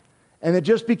 And it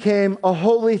just became a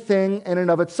holy thing in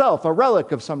and of itself, a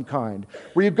relic of some kind,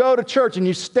 where you go to church and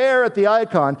you stare at the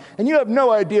icon and you have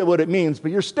no idea what it means,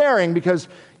 but you're staring because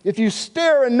if you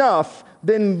stare enough,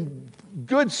 then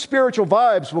good spiritual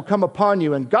vibes will come upon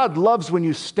you, and God loves when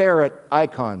you stare at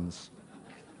icons.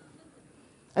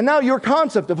 And now your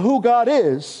concept of who God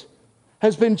is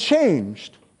has been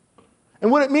changed.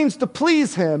 And what it means to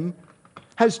please Him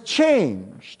has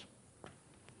changed.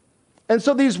 And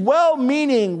so these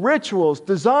well-meaning rituals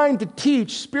designed to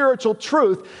teach spiritual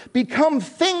truth become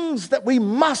things that we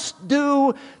must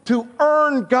do to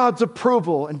earn God's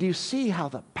approval. And do you see how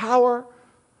the power,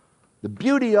 the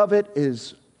beauty of it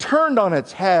is turned on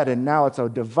its head, and now it's a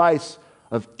device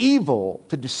of evil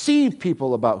to deceive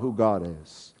people about who God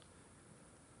is.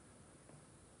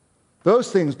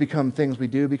 Those things become things we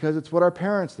do because it's what our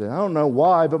parents did. I don't know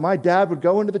why, but my dad would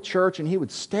go into the church and he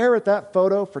would stare at that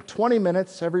photo for 20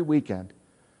 minutes every weekend.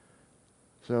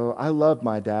 So I love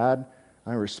my dad.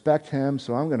 I respect him,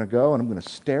 so I'm going to go and I'm going to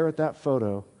stare at that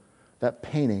photo, that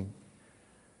painting,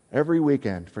 every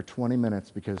weekend for 20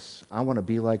 minutes because I want to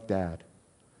be like Dad.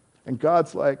 And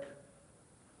God's like,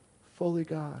 fully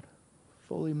God,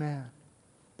 fully man,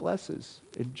 blesses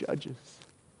and judges.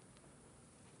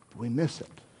 We miss it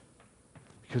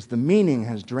because the meaning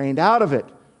has drained out of it.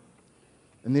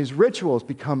 And these rituals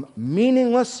become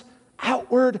meaningless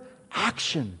outward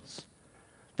actions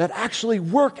that actually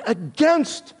work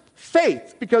against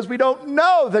faith because we don't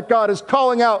know that God is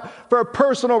calling out for a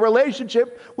personal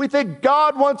relationship. We think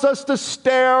God wants us to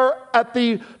stare at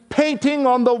the painting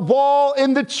on the wall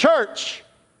in the church.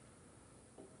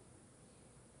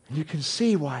 And you can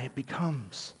see why it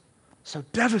becomes so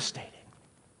devastating,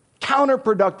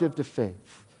 counterproductive to faith.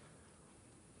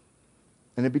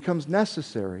 And it becomes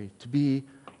necessary to be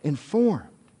informed.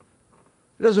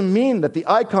 It doesn't mean that the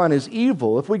icon is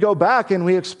evil. If we go back and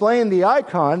we explain the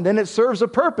icon, then it serves a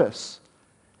purpose.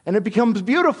 And it becomes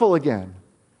beautiful again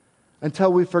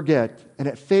until we forget and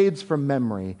it fades from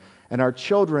memory and our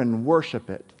children worship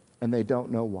it and they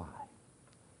don't know why.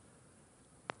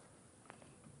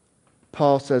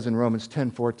 Paul says in Romans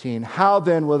 10:14, "How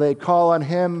then will they call on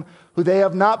him who they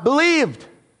have not believed?"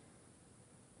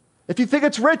 If you think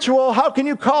it's ritual, how can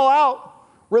you call out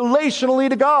relationally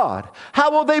to God?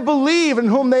 How will they believe in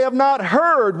whom they have not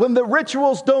heard? When the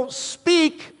rituals don't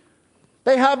speak,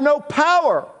 they have no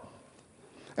power.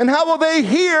 And how will they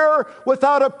hear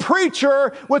without a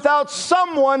preacher, without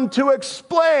someone to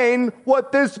explain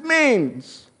what this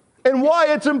means and why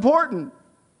it's important?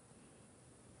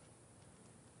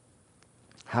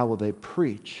 How will they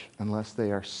preach unless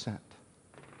they are sent?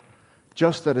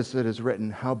 Just as it is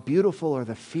written, how beautiful are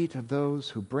the feet of those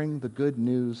who bring the good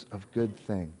news of good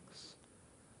things.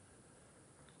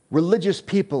 Religious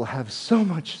people have so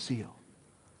much zeal,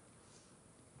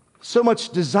 so much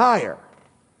desire.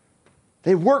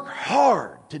 They work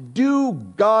hard to do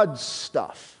God's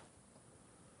stuff,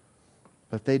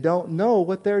 but they don't know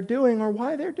what they're doing or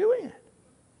why they're doing it.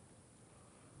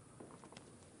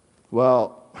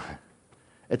 Well,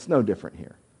 it's no different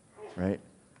here, right?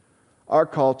 Our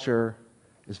culture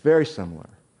is very similar.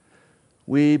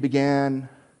 We began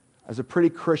as a pretty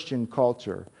Christian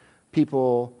culture,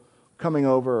 people coming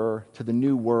over to the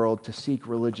New World to seek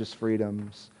religious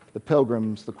freedoms, the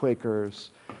Pilgrims, the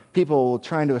Quakers, people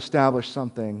trying to establish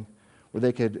something where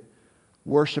they could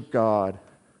worship God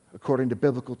according to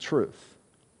biblical truth.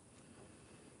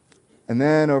 And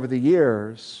then over the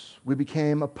years, we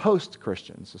became a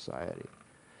post-Christian society,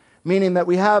 meaning that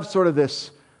we have sort of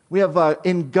this, we have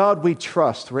 "In God We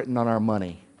Trust" written on our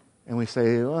money. And we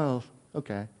say, well,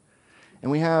 okay.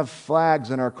 And we have flags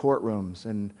in our courtrooms,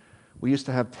 and we used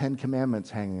to have 10 Commandments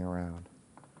hanging around.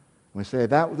 And we say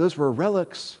that those were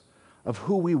relics of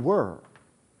who we were.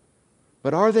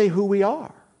 But are they who we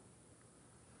are?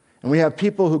 And we have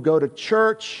people who go to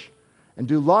church and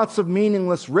do lots of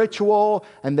meaningless ritual,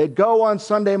 and they go on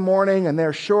Sunday morning, and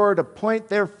they're sure to point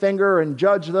their finger and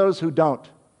judge those who don't.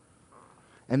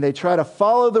 And they try to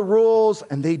follow the rules,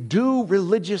 and they do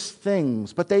religious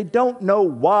things, but they don't know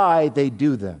why they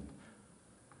do them.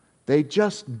 They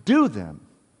just do them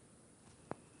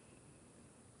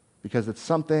because it's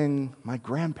something my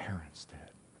grandparents did.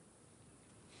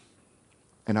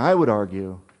 And I would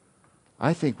argue,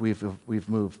 I think we've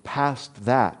moved past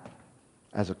that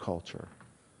as a culture.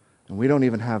 And we don't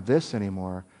even have this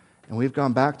anymore. And we've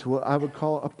gone back to what I would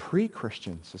call a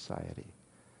pre-Christian society,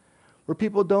 where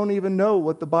people don't even know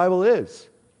what the Bible is.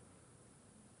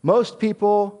 Most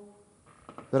people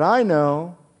that I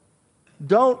know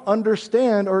don't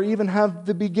understand or even have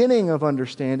the beginning of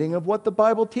understanding of what the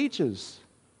Bible teaches.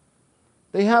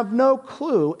 They have no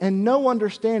clue and no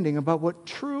understanding about what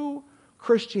true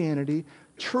Christianity,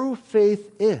 true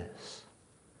faith is,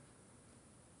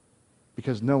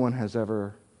 because no one has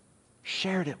ever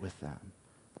shared it with them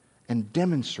and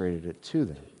demonstrated it to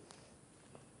them.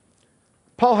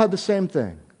 Paul had the same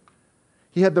thing.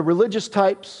 He had the religious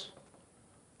types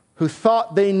who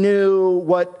thought they knew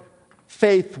what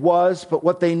faith was, but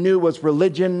what they knew was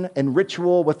religion and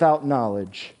ritual without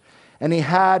knowledge. And he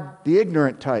had the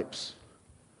ignorant types,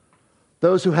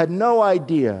 those who had no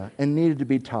idea and needed to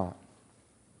be taught.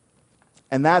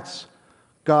 And that's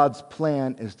God's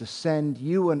plan, is to send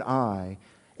you and I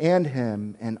and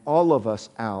him and all of us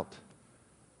out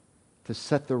to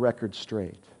set the record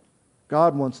straight.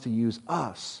 God wants to use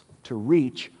us to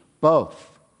reach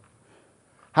both.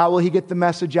 How will he get the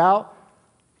message out?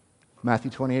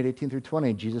 Matthew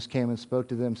 28:18-20, Jesus came and spoke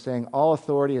to them, saying, "All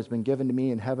authority has been given to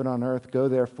me in heaven and on earth. Go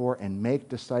therefore and make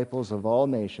disciples of all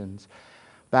nations,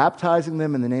 baptizing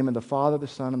them in the name of the Father, the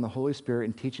Son, and the Holy Spirit,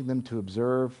 and teaching them to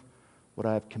observe what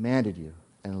I have commanded you.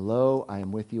 And lo, I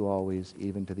am with you always,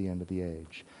 even to the end of the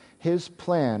age." His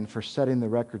plan for setting the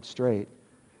record straight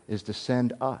is to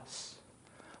send us.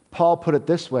 Paul put it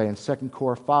this way in 2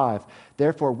 Cor 5,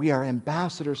 "Therefore we are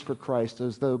ambassadors for Christ,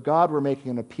 as though God were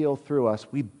making an appeal through us.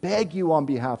 We beg you on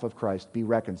behalf of Christ, be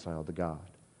reconciled to God.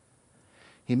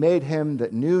 He made him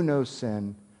that knew no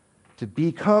sin to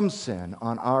become sin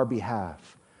on our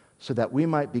behalf, so that we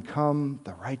might become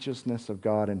the righteousness of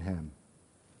God in him."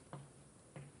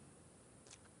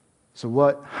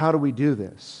 So how do we do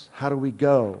this? How do we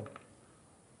go?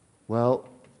 Well,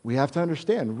 we have to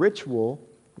understand ritual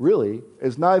really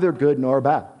is neither good nor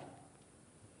bad.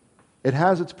 It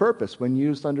has its purpose when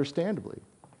used understandably,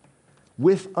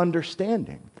 with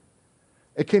understanding.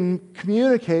 It can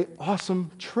communicate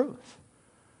awesome truth.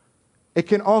 It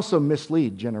can also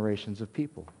mislead generations of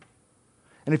people.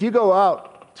 And if you go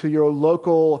out to your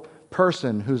local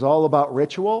person who's all about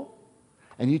ritual,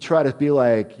 and you try to be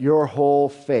like your whole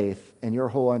faith and your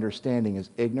whole understanding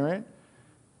is ignorant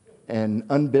and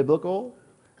unbiblical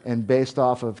and based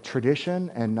off of tradition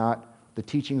and not the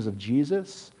teachings of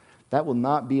Jesus, that will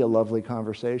not be a lovely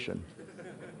conversation.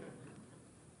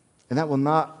 And that will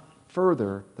not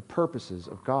further the purposes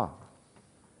of God.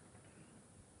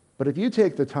 But if you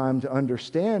take the time to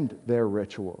understand their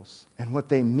rituals and what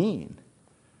they mean,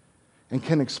 and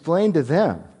can explain to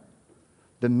them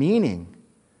the meaning,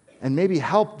 and maybe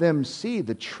help them see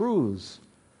the truths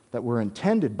that were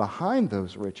intended behind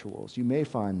those rituals, you may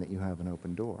find that you have an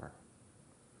open door.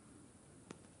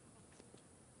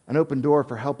 An open door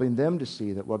for helping them to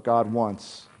see that what God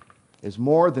wants is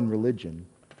more than religion,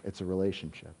 it's a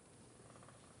relationship.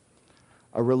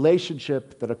 A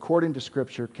relationship that, according to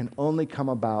Scripture, can only come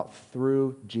about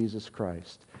through Jesus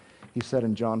Christ. He said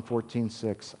in John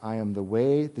 14:6, "I am the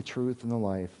way, the truth, and the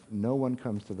life. No one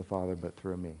comes to the Father but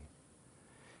through me."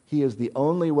 He is the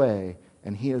only way,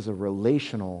 and he is a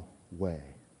relational way.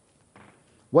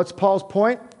 What's Paul's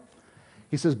point?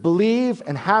 He says, believe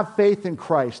and have faith in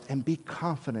Christ and be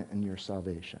confident in your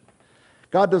salvation.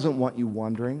 God doesn't want you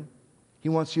wondering. He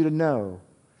wants you to know.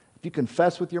 If you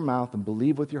confess with your mouth and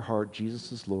believe with your heart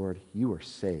Jesus is Lord, you are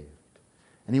saved.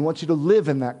 And he wants you to live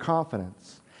in that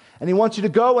confidence. And he wants you to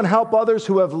go and help others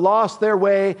who have lost their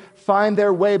way find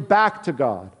their way back to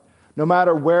God, no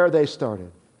matter where they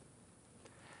started.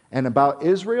 And about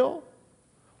Israel,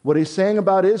 what he's saying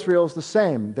about Israel is the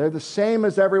same. They're the same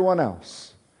as everyone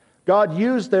else. God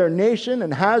used their nation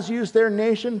and has used their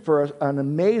nation for an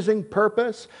amazing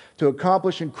purpose to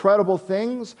accomplish incredible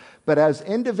things. But as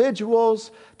individuals,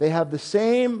 they have the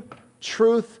same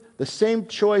truth, the same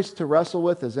choice to wrestle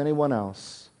with as anyone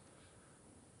else.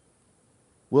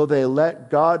 Will they let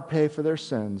God pay for their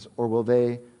sins, or will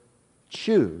they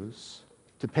choose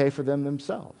to pay for them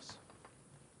themselves?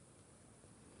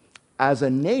 As a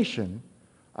nation,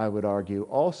 I would argue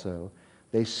also,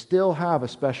 they still have a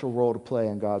special role to play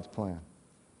in God's plan.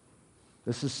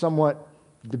 This is somewhat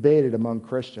debated among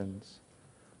Christians,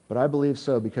 but I believe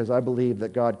so because I believe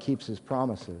that God keeps his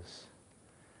promises.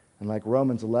 And like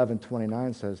Romans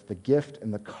 11:29 says, the gift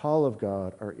and the call of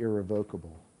God are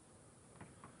irrevocable.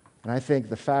 And I think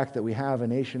the fact that we have a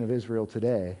nation of Israel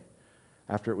today,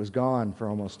 after it was gone for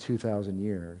almost 2,000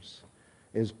 years,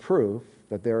 is proof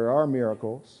that there are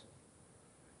miracles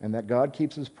and that God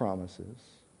keeps his promises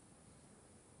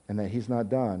and that he's not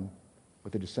done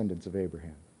with the descendants of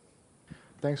Abraham.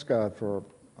 Thanks, God, for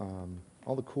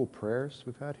all the cool prayers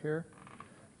we've had here.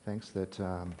 Thanks that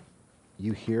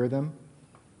you hear them,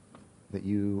 that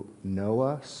you know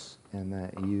us, and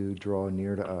that you draw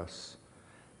near to us.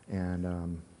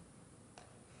 And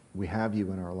we have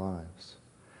you in our lives.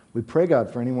 We pray, God,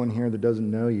 for anyone here that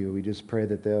doesn't know you. We just pray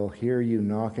that they'll hear you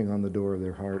knocking on the door of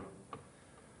their heart,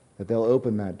 that they'll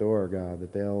open that door, God,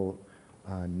 that they'll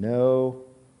know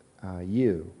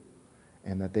you,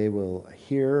 and that they will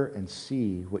hear and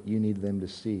see what you need them to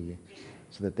see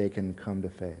so that they can come to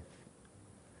faith.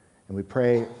 And we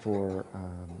pray for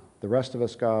the rest of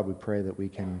us, God. We pray that we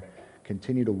can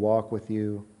continue to walk with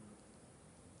you,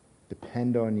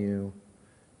 depend on you,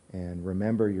 and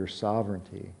remember your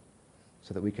sovereignty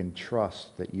so that we can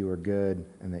trust that you are good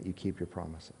and that you keep your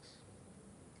promises.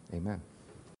 Amen.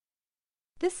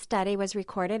 This study was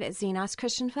recorded at Xenos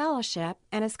Christian Fellowship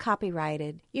and is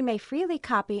copyrighted. You may freely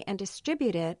copy and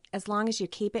distribute it as long as you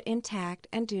keep it intact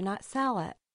and do not sell it.